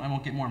 I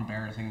won't get more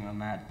embarrassing than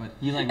that, but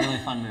you like really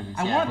fun movies.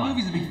 I yeah. want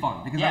movies to be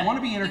fun because Yeah. I want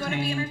to be You want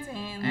entertained. to be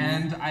entertained.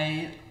 And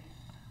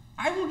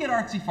I will get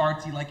artsy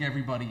fartsy like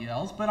everybody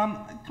else, but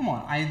come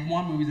on. I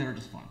want movies that are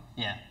just fun.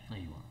 Yeah. no,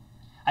 you won't.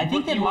 I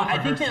think that You want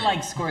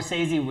like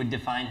Scorsese would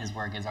define his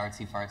work as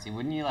artsy fartsy,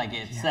 wouldn't you? Like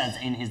it Yes. says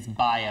in his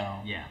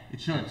bio,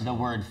 It should. the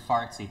word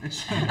fartsy. It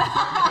should.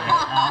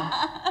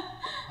 How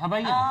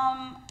about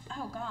you?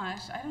 Oh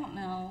gosh, I don't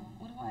know.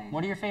 What do I?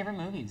 What are your favorite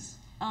movies?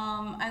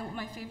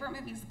 My favorite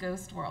movie is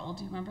Ghost World.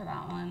 Do you remember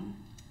that one?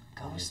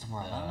 Ghost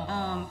World. I don't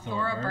know.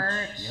 Thora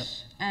Birch Yep.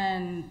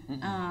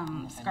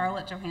 and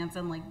Scarlett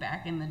Johansson, like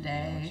back in the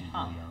day. She's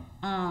really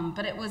young.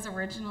 But it was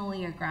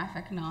originally a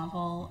graphic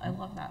novel. I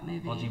love that movie.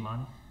 Paul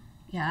Giamatti?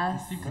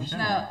 Yes. Steve No.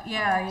 Buscemi.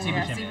 Yeah. Steve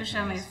Yeah. Buscemi, Steve that's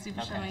Buscemi. what it is. Steve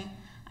Okay. Buscemi.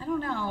 I don't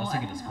know. I was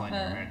thinking I of don't Splendor,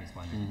 have a- American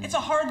Splendor. It's a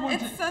hard one.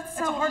 It's It's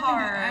so a hard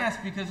hard. thing to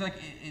ask because like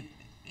it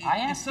I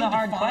it ask so the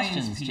hard defines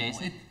questions, people.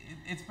 Jason.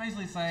 It's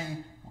basically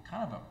saying what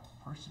kind of a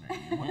person are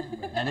you?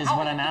 That is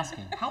what I'm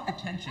asking. How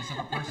pretentious of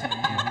a person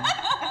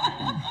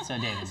are you? So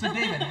David, So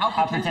David, how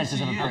how pretentious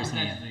pretentious of are a you? person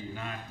are you?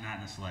 Not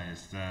in the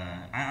slightest.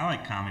 I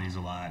like comedies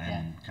a lot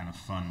and kind of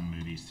fun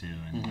movies too,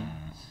 and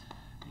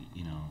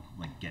you know,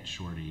 like Get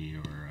Shorty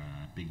or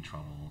Big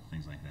Trouble,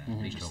 things like that.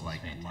 Big Just Trouble's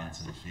like fantastic.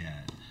 lots of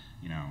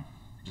you know,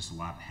 just a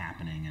lot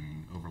happening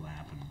and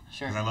overlap, and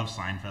Sure. because I love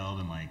Seinfeld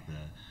and like the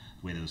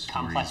way those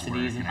stories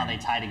Complexities work and how they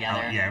tie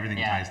together. yeah, everything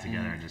Yeah. ties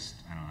together. Just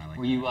I don't know. I like.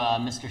 Were you a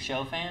Mr.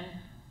 Show fan?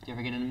 Did you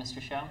ever get into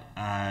Mr. Show?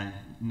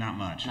 Not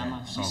much. Not I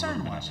much. saw We a started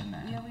little bit. watching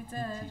that. Yeah, we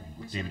did.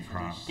 We should David finish.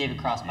 Cross. David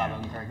Cross, Bob Yeah.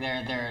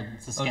 Odenkirk.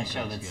 It's a sketch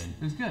show Odenkirk's that's good.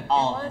 It was good.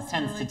 all It was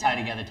tends really to tie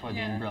good. together toward the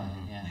end. Yeah.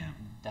 Brilliant. Yeah. Yeah.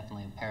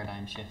 Definitely a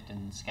paradigm shift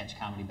in sketch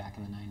comedy back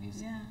in the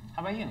 90s. Yeah.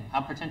 How about you?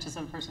 How pretentious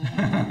of a person are you?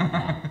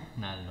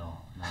 Not at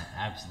all.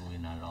 Absolutely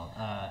not at all.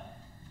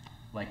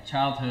 Like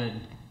childhood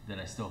that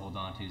I still hold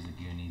on to is the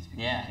Goonies because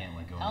Yeah. I can't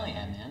let go Hell of that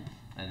yeah, movie. man.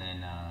 And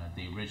then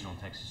the original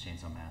Texas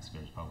Chainsaw Massacre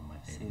is probably my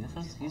See, favorite.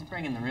 movie he's of all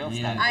bringing the real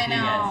Yeah. stuff. I to you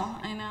guys. know.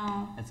 I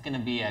know. It's going to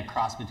be a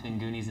cross between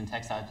Goonies and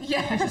Texas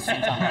Yes.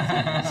 Chainsaw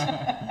Massacre.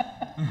 time.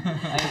 I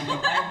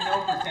have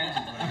no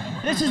pretensions when it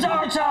comes This is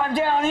our time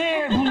down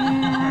here.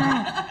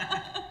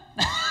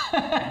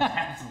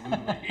 Absolutely.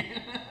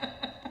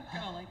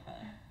 Kind of like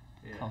that.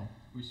 Yeah. Cool.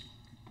 We should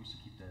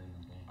keep that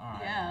in the bank. All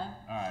right. Yeah.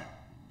 All right.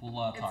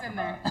 We'll It's talk in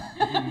about there.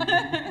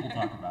 it. We'll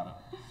talk about it.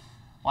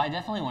 Well, I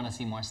definitely want to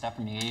see more stuff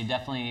from you. You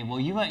definitely, well,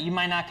 you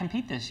might not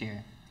compete this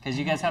year because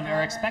you guys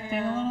are expecting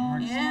a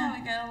little. Yeah,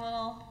 we got a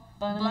little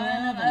Bun in the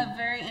bun, oven. a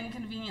very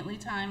inconveniently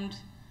timed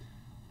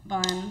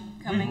bun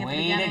coming at the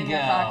Way to beginning go.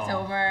 of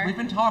October. We've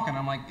been talking.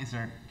 I'm like, you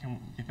think?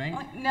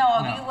 Like, no,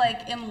 I'll No. be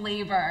like in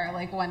labor,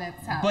 like when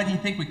it's happening. But you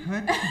think we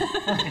could? We'll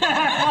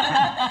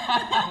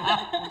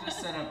just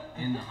set up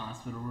in the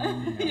hospital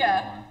room. And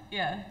yeah,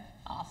 yeah,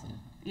 Awesome.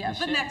 yeah. You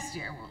But should. next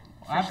year we'll.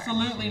 for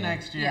Absolutely Yeah.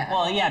 next year. Yeah.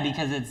 Well, yeah,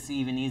 because it's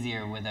even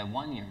easier with a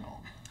 1-year-old.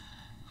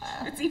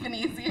 Sure. It's even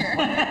easier.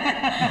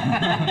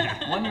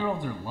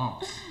 1-year-olds are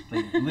lumps.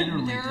 They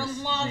literally They're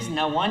just. lumps. They,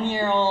 No,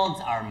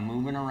 1-year-olds are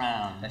moving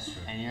around. That's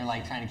true. And you're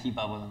like trying to keep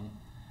up with them.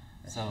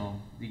 So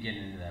you get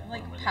into that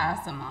Like point where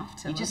pass them off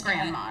to you a just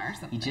grandma gotta, or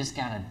something. you just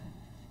gotta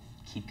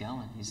keep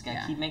going. You just got to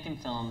Yeah. keep making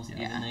films,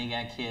 Yeah. even though you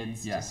got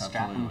kids. Yes, just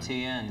strap them absolutely. to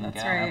you and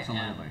That's go. right.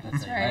 Absolutely.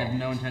 That's I right. have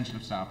no intention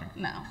of stopping.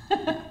 No.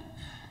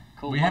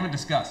 Cool. We haven't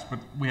discussed, but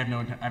I have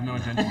no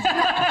intention.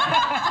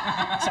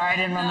 Sorry I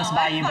didn't run this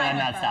by you, but I'm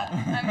not stopping.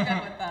 I'm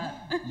good with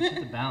that. You just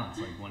have to balance.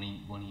 Like one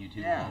of you two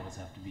Yeah. will always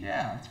have to be.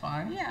 Yeah, it's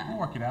fine. Yeah. We'll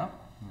work it out.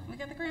 We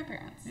got the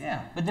grandparents.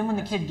 Yeah. But then when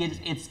the kid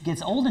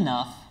gets old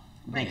enough,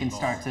 they Right. can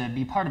start to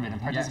be part of it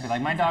and participate. Yes.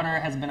 Like my daughter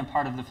has been a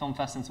part of the film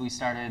fest since I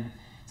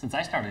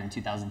started in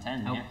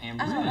 2010. Oh.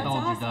 Amber's Oh, been- that's How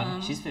old your awesome.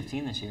 daughter? She's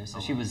 15 this year, so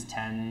Oh, she wow. was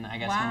 10, I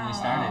guess, when we Wow.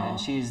 started, and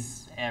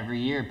she's every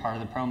year part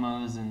of the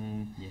promos,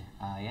 and Yeah.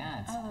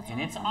 it's Oh, that's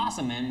it's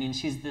awesome. awesome. I mean,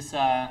 she's this.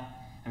 I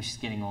mean, she's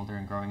getting older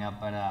and growing up,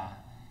 but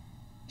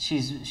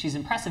she's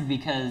impressive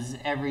because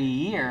every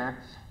year,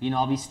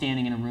 I'll be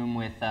standing in a room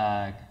with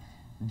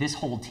this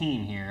whole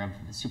team here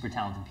of super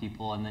talented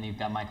people, and then you've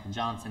got Michael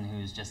Johnson,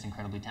 who's just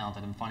incredibly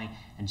talented and funny,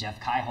 and Jeff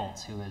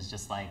Kaiholtz, who is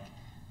just like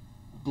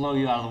blow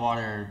you out of the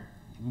water,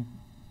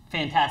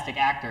 fantastic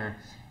actor.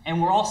 And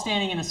we're all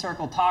standing in a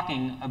circle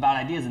talking about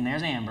ideas, and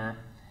there's Amber,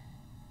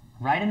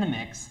 right in the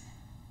mix,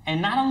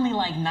 and not only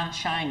like not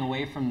shying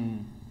away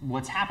from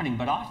what's happening,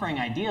 but offering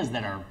ideas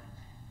that are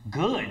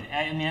good.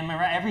 I mean, am I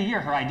right? Every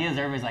year her ideas,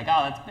 everybody's like,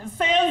 oh, that's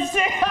Sam's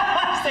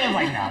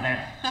like,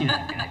 no, she doesn't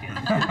have good ideas.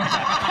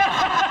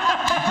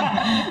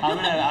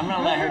 I'm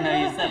gonna let her know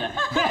you said it.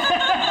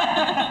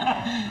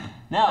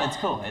 No, it's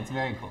cool. It's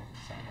very cool.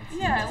 So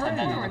Yeah, it's looking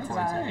something to forward look to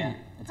forward that. to. Yeah,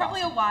 it's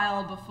Probably awesome. a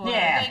while before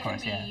Yeah, they of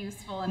course, can be yeah.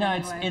 useful in No, any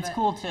it's way. it's but-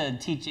 cool to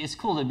teach. It's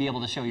cool to be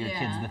able to show your kids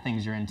Yeah. the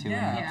things you're into.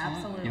 Yeah. And Yeah,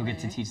 absolutely. you'll get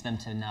to teach them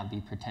to not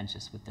be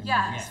pretentious with their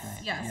Yes, movies,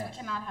 right? yes, Yes. we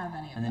cannot have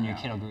any of And then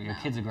that. your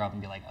kids will grow up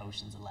and be like,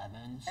 Ocean's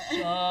 11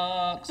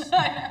 sucks. They'll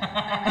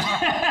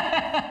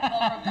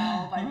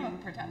rebel by being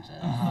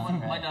pretentious.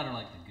 My daughter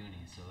liked the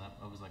Goonies, so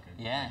that was like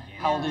a Yeah. game.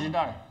 How old is your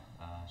daughter?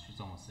 She's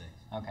almost 6.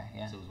 Okay,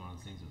 yeah. So it was one of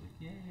those things that was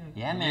like,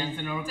 Yeah, man. It's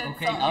an Did okay.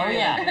 something. Oh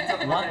Yeah.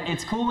 yeah. Well,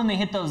 it's cool when they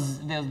hit those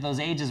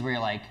ages where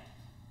you're like,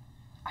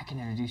 I can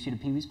introduce you to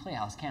Pee Wee's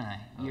Playhouse, can't I?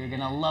 You're yeah.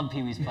 gonna love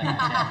Pee Wee's Playhouse.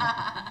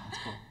 Yeah.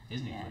 That's cool.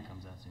 His new Yeah. flick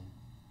comes out soon.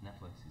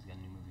 Netflix. He's got a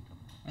new movie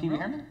coming out. Pee Wee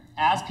Herman?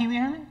 As Pee Wee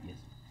Herman? Yes.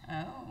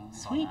 Oh.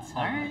 Sweet.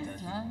 All right.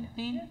 Yeah.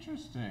 Pete.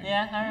 Interesting.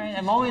 Yeah, all right.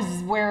 I'm always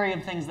wary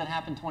of things that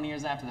happen 20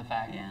 years after the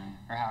fact, Yeah.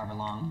 or however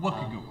long. What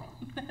could go wrong?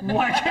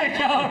 What could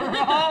go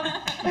wrong?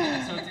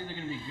 So it's either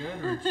going to be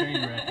good or a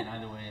train wreck, and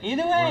either way. It's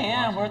Either way, worth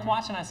yeah, watching. worth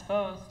watching, I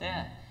suppose.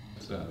 Yeah.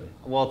 So,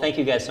 Well, thank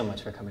you guys so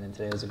much for coming in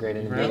today. It was a great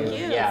interview. Thank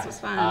you. Yeah. This was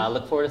fun.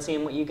 Look forward to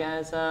seeing what you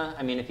guys.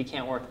 I mean, if you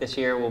can't work this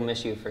year, we'll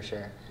miss you for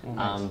sure.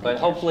 Thank But you.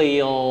 hopefully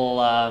you'll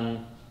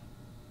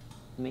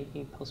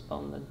maybe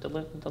postpone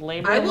the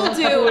labor. I in will the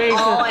next couple do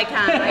weeks. all I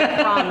can, I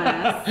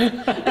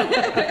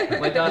promise.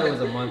 My daughter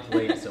was a month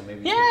late, so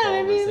maybe you Yeah,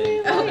 can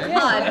maybe- follow the same. Oh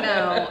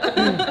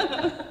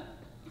God, no.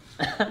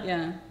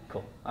 Yeah.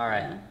 Cool. All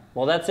right. Yeah.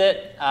 Well, that's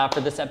it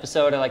for this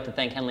episode. I'd like to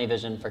thank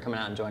Henlivision for coming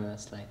out and joining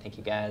us tonight. Thank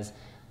you guys,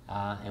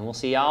 and we'll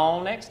see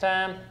y'all next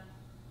time.